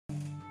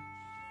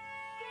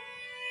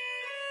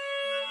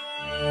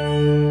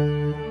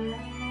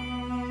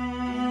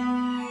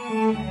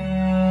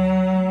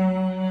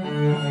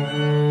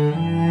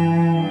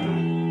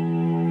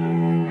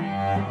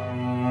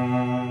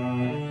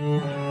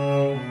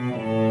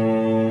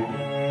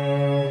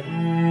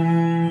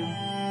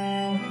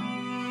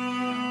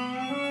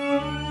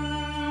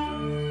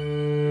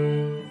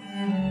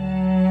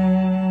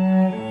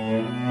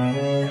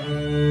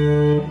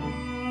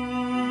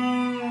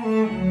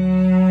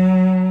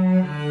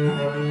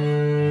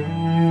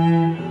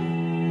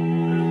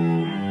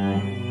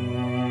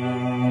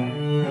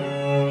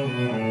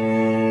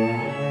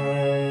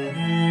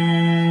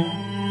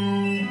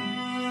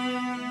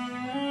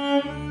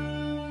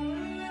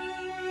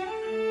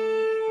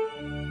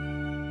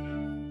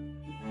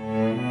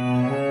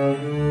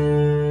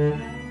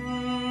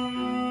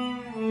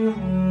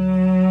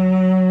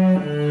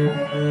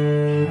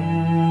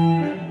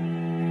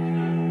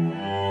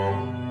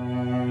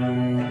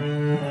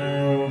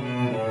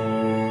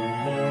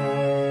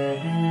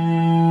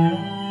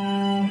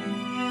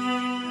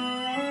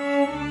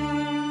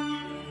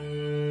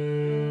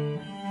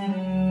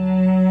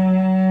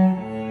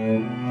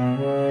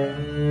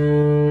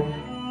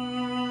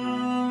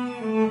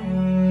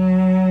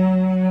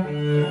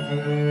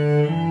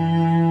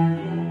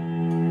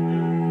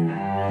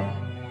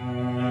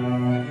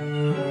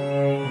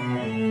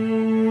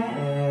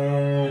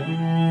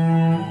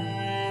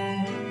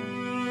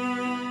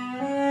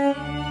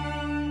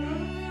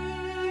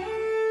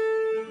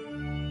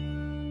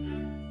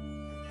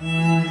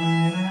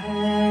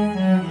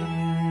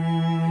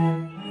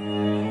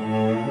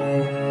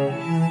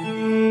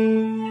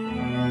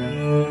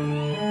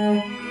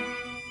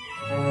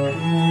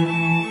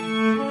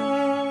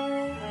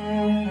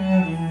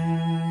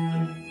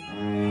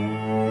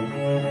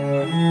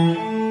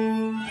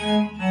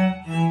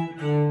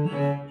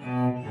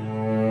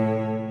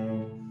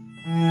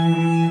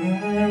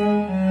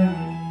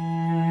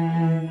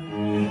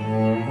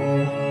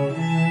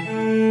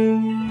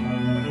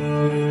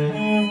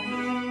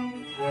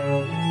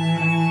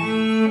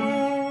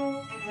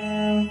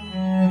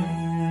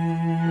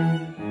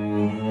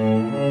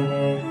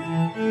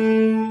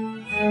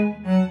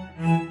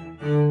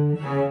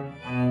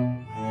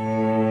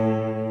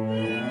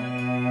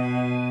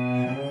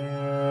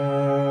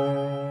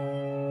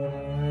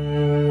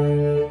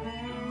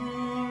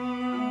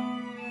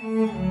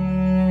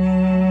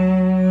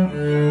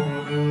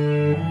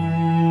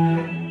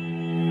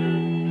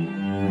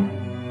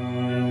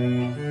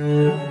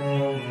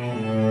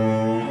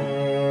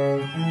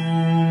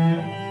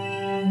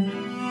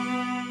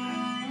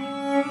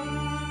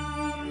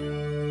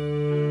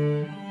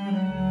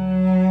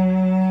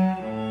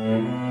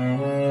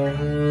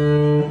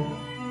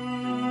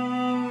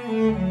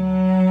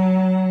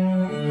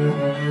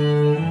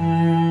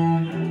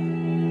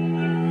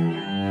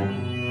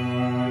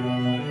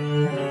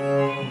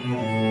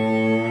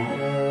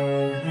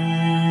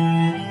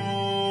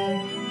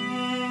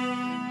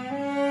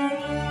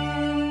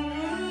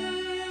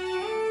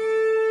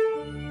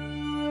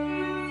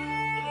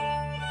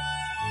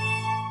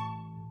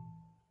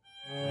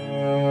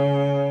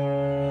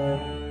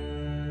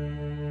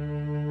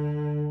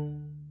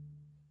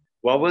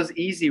What was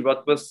easy?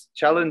 What was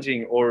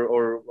challenging?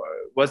 Or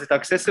was it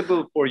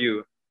accessible for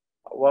you?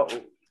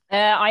 What?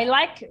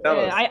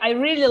 I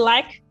really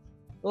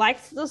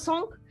liked the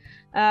song.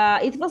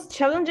 It was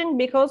challenging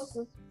because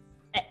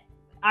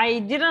I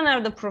didn't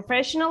have the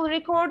professional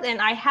record and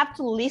I had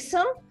to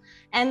listen,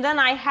 and then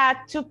I had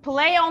to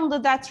play on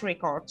that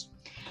record.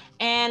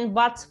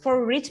 But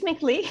for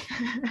rhythmically,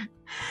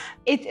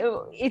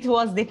 it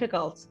was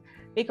difficult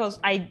because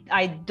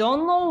I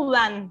don't know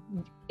when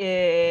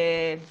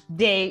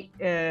they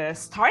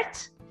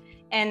start,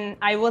 and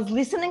I was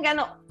listening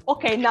and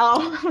okay now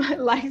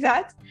like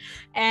that,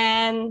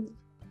 and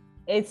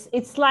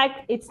it's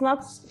like it's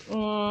not.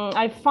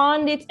 I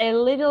found it a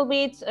little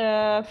bit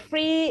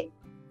free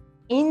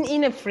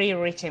in a free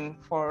rhythm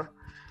for.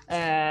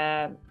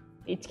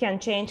 It can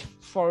change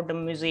for the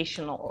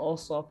musician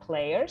also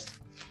players.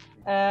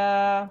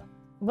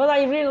 But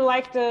I really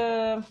like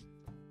the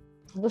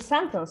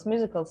sentence,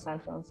 musical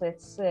sentence.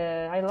 It's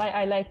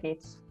I like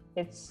it.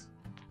 It's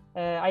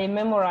I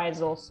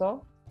memorize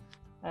also.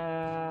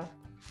 I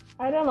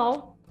don't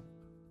know.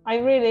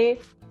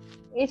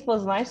 It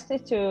was nice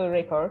to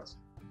record.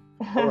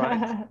 All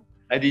right.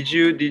 Did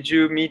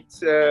you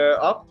meet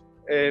up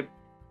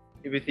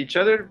with each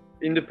other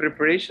in the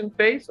preparation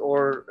phase,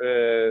 or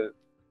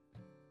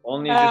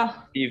only just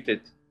received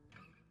it?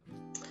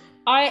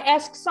 I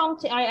asked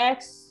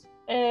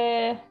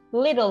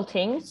little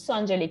things,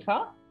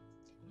 Angelica,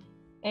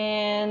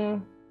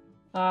 and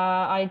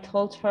I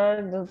told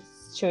her the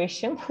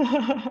situation.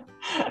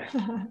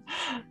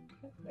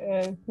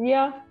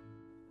 Yeah.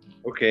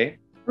 Okay.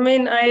 I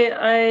mean,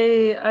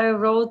 I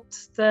wrote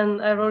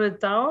it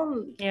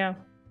down. Yeah.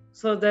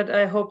 So that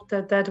I hope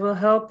that will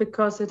help,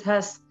 because it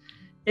has,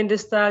 in the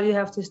style you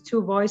have these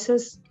two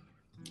voices.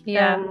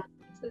 Yeah. And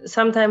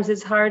sometimes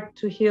it's hard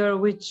to hear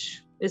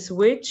which is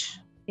which.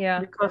 Yeah.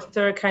 Because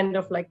they're kind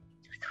of like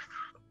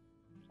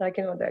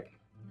you know,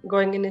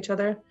 going in each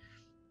other.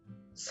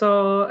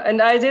 So,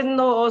 and I didn't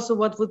know also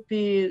what would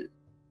be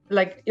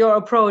like your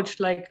approach,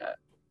 like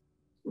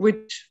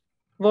which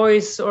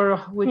voice or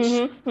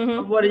which,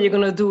 what are you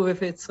gonna do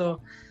with it?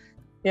 So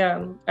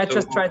yeah, I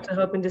just tried to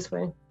help in this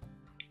way.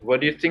 What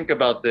do you think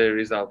about the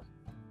result?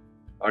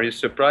 Are you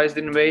surprised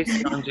in ways,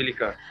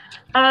 Angelica?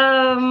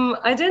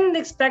 I didn't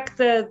expect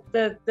that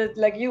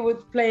like you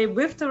would play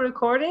with the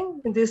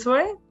recording in this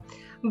way,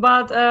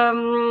 but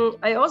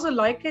I also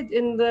like it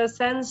in the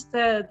sense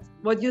that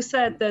what you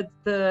said, that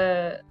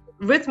the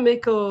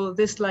rhythmical,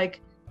 this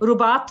like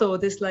rubato,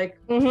 this like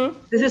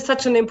this is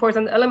such an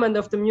important element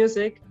of the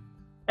music,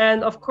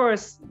 and of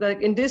course,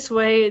 like in this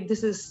way,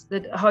 this is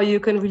that how you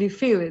can really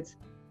feel it.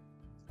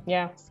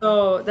 Yeah.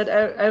 So that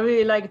I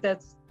really like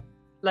that.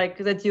 Like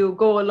that you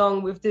go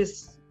along with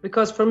this,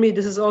 because for me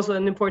this is also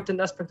an important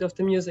aspect of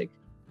the music.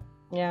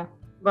 Yeah.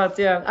 But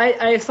yeah,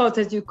 I thought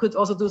that you could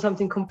also do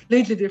something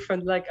completely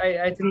different. Like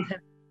I didn't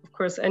have, of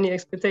course, any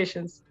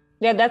expectations.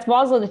 Yeah, that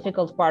was the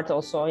difficult part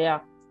also.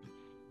 Yeah.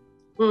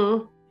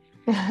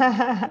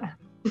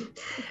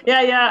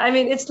 Yeah. I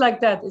mean, it's like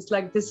that. It's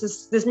like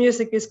this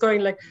music is going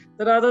like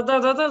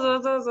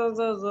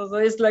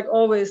it's like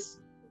always.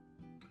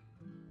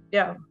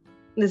 Yeah,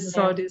 this is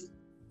how it is.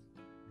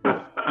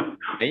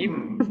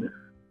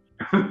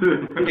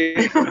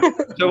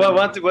 So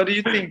what do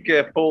you think,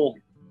 Paul?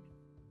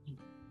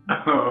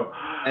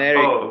 I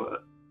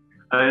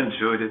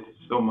enjoyed it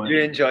so much. You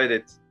enjoyed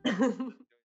it.